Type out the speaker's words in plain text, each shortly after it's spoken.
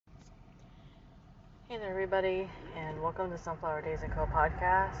Hey there, everybody, and welcome to Sunflower Days & Co.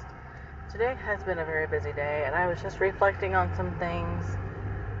 podcast. Today has been a very busy day, and I was just reflecting on some things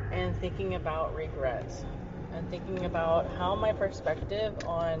and thinking about regrets and thinking about how my perspective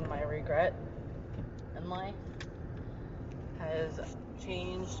on my regret in life has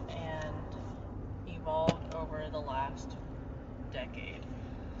changed and evolved over the last decade.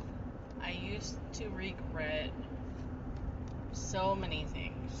 I used to regret so many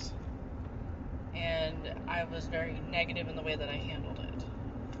things, and I was very negative in the way that I handled it.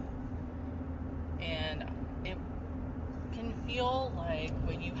 And it can feel like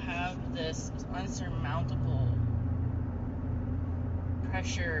when you have this unsurmountable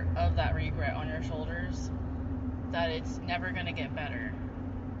pressure of that regret on your shoulders, that it's never going to get better.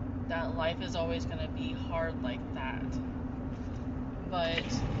 That life is always going to be hard like that. But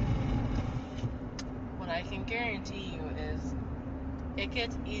what I can guarantee you is it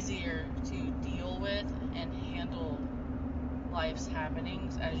gets easier to deal with and handle life's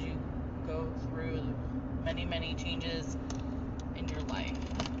happenings as you go through many, many changes in your life.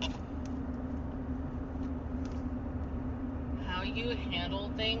 How you handle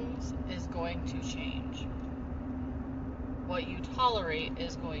things is going to change. What you tolerate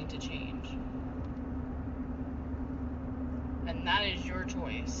is going to change. And that is your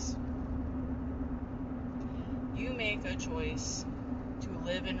choice. You make a choice to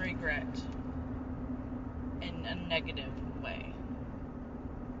live in regret in a negative way.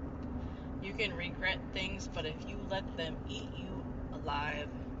 You can regret things, but if you let them eat you alive,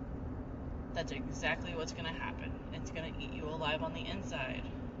 that's exactly what's going to happen. It's going to eat you alive on the inside.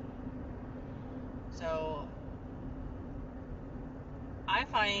 So, I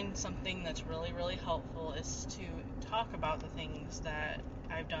find something that's really, really helpful is to talk about the things that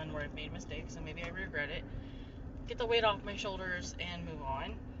I've done where I've made mistakes and maybe I regret it, get the weight off my shoulders and move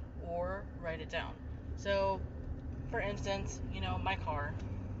on, or write it down. So, for instance, my car.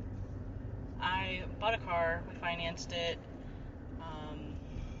 I bought a car, we financed it,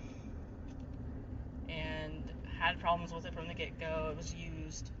 and had problems with it from the get-go. It was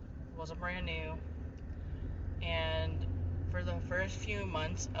used, it wasn't brand new, and for the first few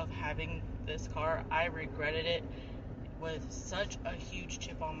months of having this car, I regretted it with such a huge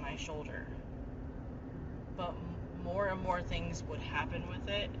chip on my shoulder. But more and more things would happen with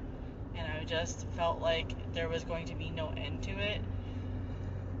it, and I just felt like there was going to be no end to it.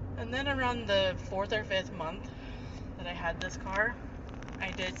 And then around the 4th or 5th month that I had this car,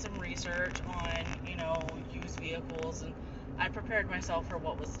 I did some research on, used vehicles, and I prepared myself for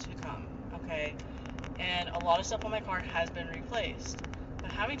what was to come, okay? And a lot of stuff on my car has been replaced.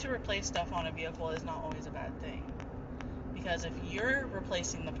 But having to replace stuff on a vehicle is not always a bad thing. Because if you're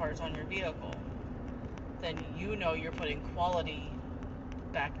replacing the parts on your vehicle, then you're putting quality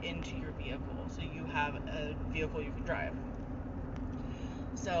back into your vehicle, so you have a vehicle you can drive.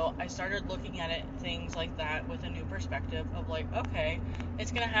 So I started looking at it, things like that, with a new perspective of like, okay,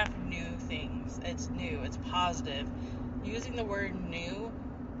 it's going to have new things. It's new. It's positive. Using the word new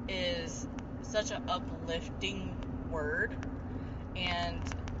is such an uplifting word. And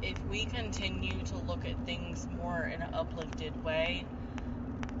if we continue to look at things more in an uplifted way,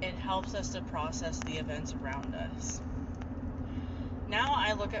 it helps us to process the events around us. Now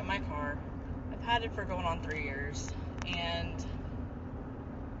I look at my car. I've had it for going on 3 years. And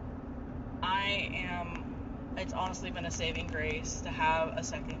it's honestly been a saving grace to have a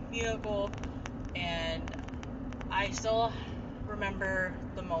second vehicle, and I still remember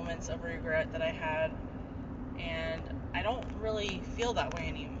the moments of regret that I had, and I don't really feel that way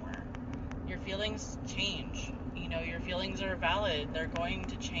anymore. Your feelings change, your feelings are valid, they're going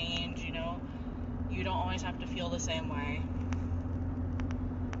to change, you don't always have to feel the same way.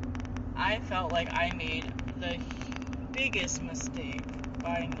 I felt like I made the biggest mistake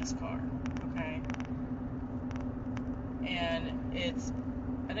buying this car. And it's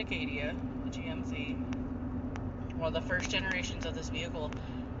an Acadia, a GMC, one of the first generations of this vehicle,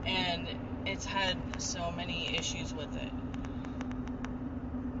 and it's had so many issues with it.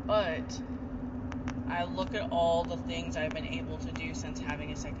 But I look at all the things I've been able to do since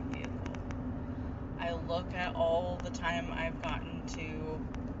having a second vehicle. I look at all the time I've gotten to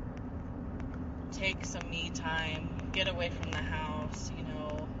take some me time, get away from the house,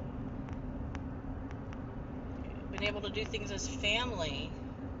 been able to do things as family,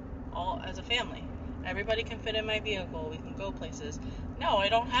 all as a family. Everybody can fit in my vehicle. We can go places. No, I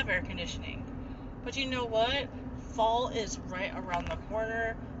don't have air conditioning. But you know what? Fall is right around the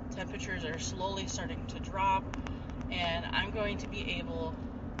corner. Temperatures are slowly starting to drop. And I'm going to be able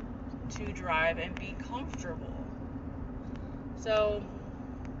to drive and be comfortable. So,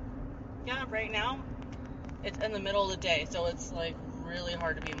 yeah, right now, It's in the middle of the day, so it's like really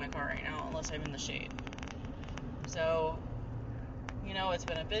hard to be in my car right now unless I'm in the shade. So, it's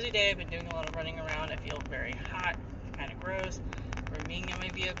been a busy day. I've been doing a lot of running around. I feel very hot, kind of gross from being in my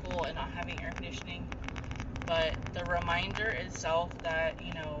vehicle and not having air conditioning. But the reminder itself that,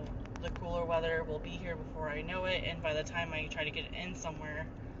 the cooler weather will be here before I know it, and by the time I try to get in somewhere,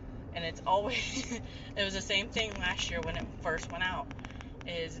 and it's always, it was the same thing last year when it first went out,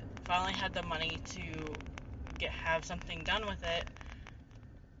 is finally had the money to have something done with it,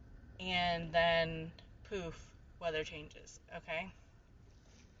 and then poof, weather changes, okay?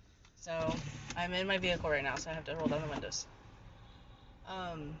 So, I'm in my vehicle right now, so I have to roll down the windows.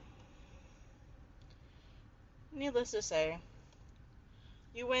 Needless to say,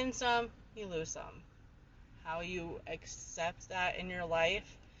 you win some, you lose some. How you accept that in your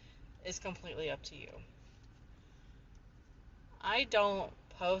life is completely up to you. I don't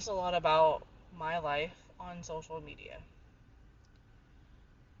post a lot about my life on social media.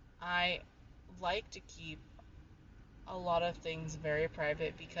 I like to keep a lot of things very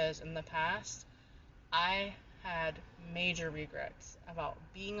private because in the past, I had major regrets about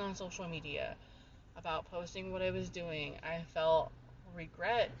being on social media, about posting what I was doing. I felt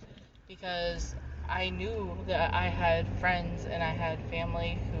regret because I knew that I had friends and I had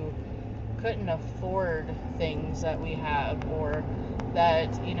family who couldn't afford things that we have, or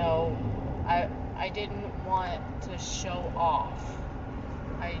that, I didn't want to show off.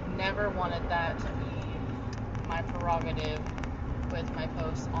 I never wanted that to be my prerogative with my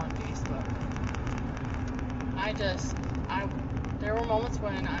posts on Facebook. There were moments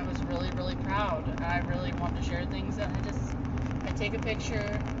when I was really, really proud. I really wanted to share things that I take a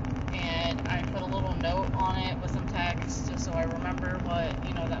picture and I put a little note on it with some text just so I remember what,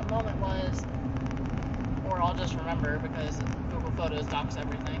 that moment was. Or I'll just remember because Google Photos docs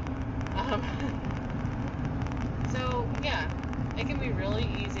everything. So, yeah, it can be really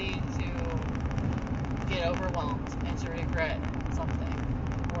easy to get overwhelmed and to regret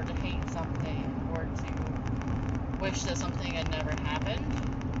something, or to hate something, or to wish that something had never happened.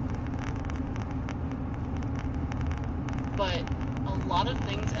 But a lot of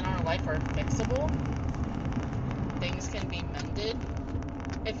things in our life are fixable. Things can be mended.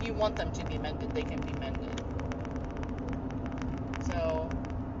 If you want them to be mended, they can be mended. So,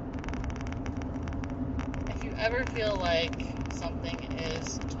 if you ever feel like something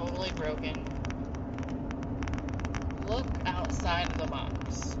is totally broken, look outside of the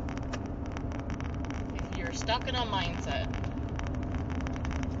box. If you're stuck in a mindset,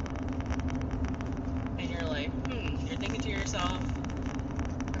 and you're like, you're thinking to yourself,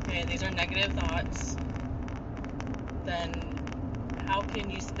 okay, these are negative thoughts, then how can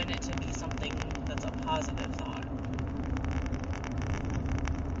you spin it to be something that's a positive thought?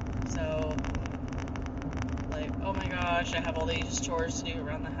 So, like, oh my gosh, I have all these chores to do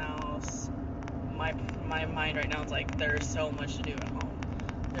around the house. My mind right now is like, there's so much to do at home.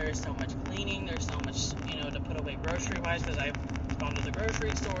 There's so much cleaning, there's so much, to put away grocery-wise, because I've gone to the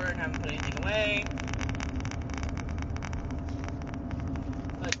grocery store and haven't put anything away.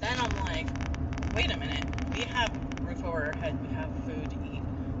 But then I'm like, wait a minute, we have roof over our head, we have food to eat,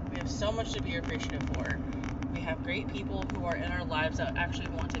 we have so much to be appreciative for, we have great people who are in our lives that actually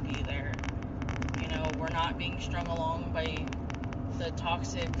want to be there. We're not being strung along by the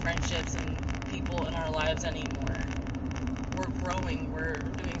toxic friendships and people in our lives anymore. We're growing, we're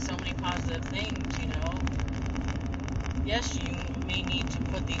doing so many positive things, Yes, you may need to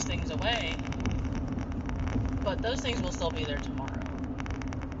put these things away, but those things will still be there tomorrow,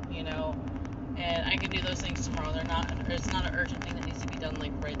 and I can do those things tomorrow. It's not an urgent thing that needs to be done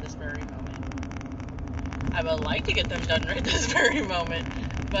like right this very moment. I would like to get them done right this very moment,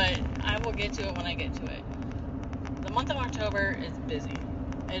 but I will get to it when I get to it. The month of October is busy.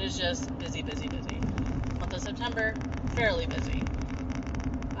 It is just busy, busy, busy. The month of September, fairly busy.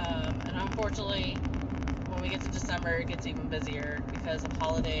 And unfortunately, when we get to December, it gets even busier because of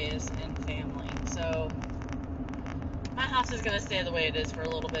holidays and family. So, my house is going to stay the way it is for a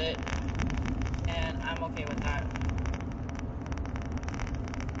little bit, and I'm okay with that.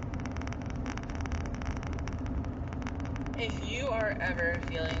 If you are ever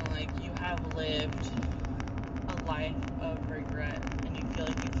feeling like you have lived a life of regret and you feel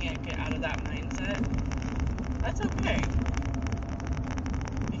like you can't get out of that mindset, that's okay.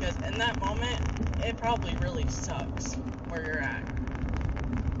 Because in that moment, it probably really sucks where you're at.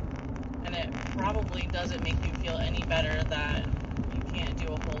 And it probably doesn't make you feel any better that you can't do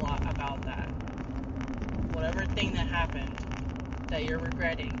a whole lot about that. Whatever thing that happened, that you're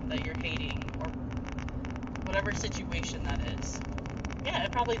regretting, that you're hating, or whatever situation that is. Yeah,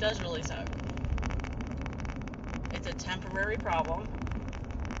 it probably does really suck. It's a temporary problem.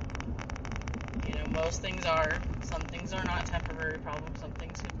 You know, most things are. Some things are not temporary problems. Some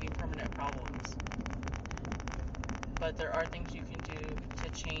things could be permanent problems. But there are things you can do to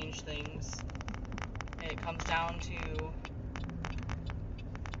change things. And it comes down to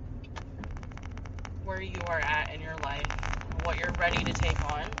where you are at in your life, what you're ready to take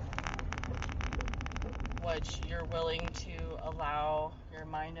on, what you're willing to allow your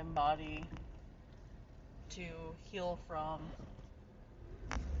mind and body to heal from,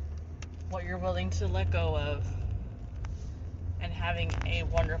 what you're willing to let go of, and having a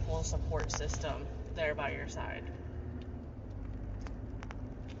wonderful support system there by your side.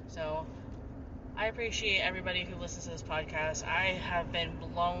 So, I appreciate everybody who listens to this podcast. I have been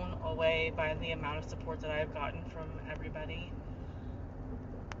blown away by the amount of support that I've gotten from everybody.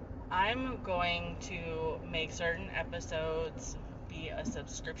 I'm going to make certain episodes be a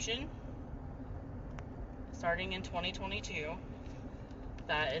subscription starting in 2022.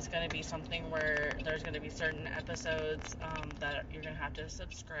 That is going to be something where there's going to be certain episodes that you're going to have to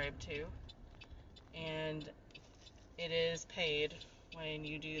subscribe to. And it is paid when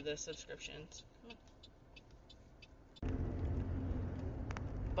you do the subscriptions.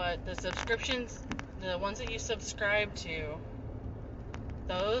 But the subscriptions, the ones that you subscribe to,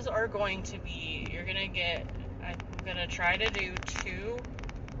 those are going to be, you're going to get, I'm going to try to do 2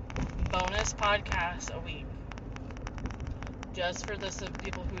 bonus podcasts a week. Just for the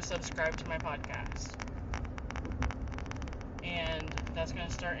people who subscribe to my podcast. And that's going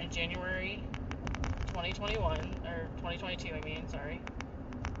to start in January 2021, or 2022, sorry.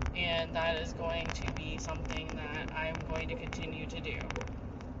 And that is going to be something that I'm going to continue to do.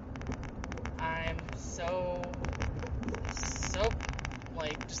 I'm so,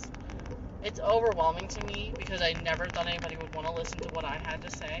 it's overwhelming to me because I never thought anybody would want to listen to what I had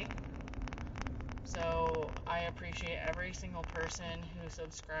to say. So I appreciate every single person who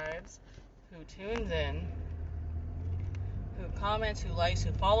subscribes, who tunes in, who comments, who likes,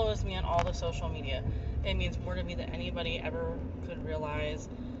 who follows me on all the social media. It means more to me than anybody ever could realize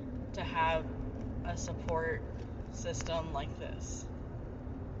to have a support system like this.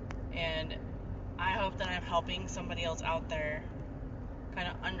 And I hope that I'm helping somebody else out there kind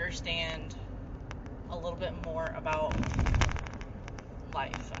of understand a little bit more about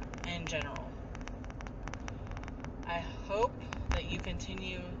life in general. I hope that you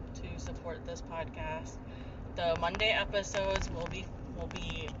continue to support this podcast. The Monday episodes will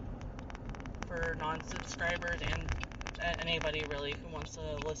be for non-subscribers and anybody really who wants to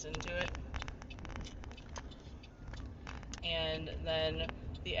listen to it. And then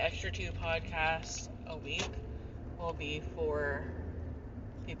the extra 2 podcasts a week will be for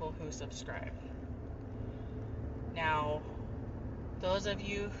people who subscribe. Now, those of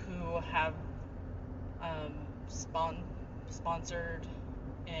you who have sponsored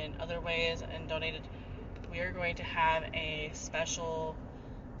in other ways and donated, we are going to have a special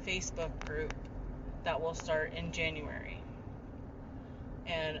Facebook group that will start in January.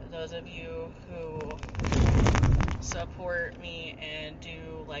 And those of you who support me and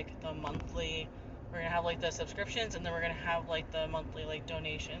do like the monthly, we're going to have like the subscriptions, and then we're going to have like the monthly like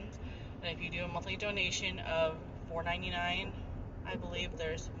donations. And if you do a monthly donation of $4.99, I believe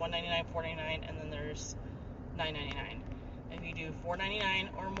there's $1.99, $4.99, and then there's $9.99. If you do $4.99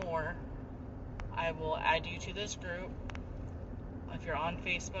 or more, I will add you to this group. If you're on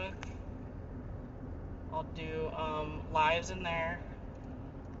Facebook, I'll do lives in there.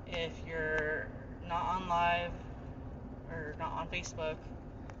 If you're not on live or not on Facebook,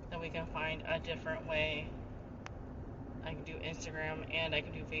 then we can find a different way. I can do Instagram and I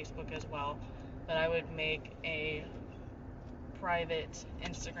can do Facebook as well. But I would make a private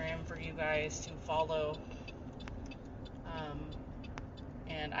Instagram for you guys to follow.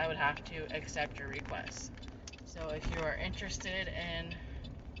 And I would have to accept your requests. So if you are interested in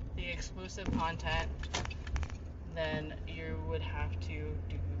the exclusive content, then you would have to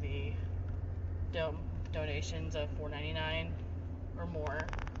do the donations of $4.99 or more.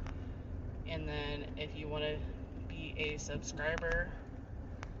 And then if you want to be a subscriber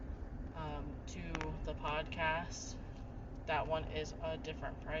to the podcast, that one is a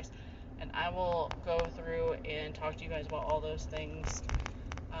different price. And I will go through and talk to you guys about all those things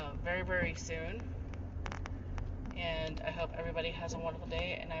very, very soon. And I hope everybody has a wonderful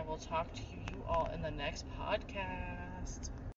day, and I will talk to you all in the next podcast.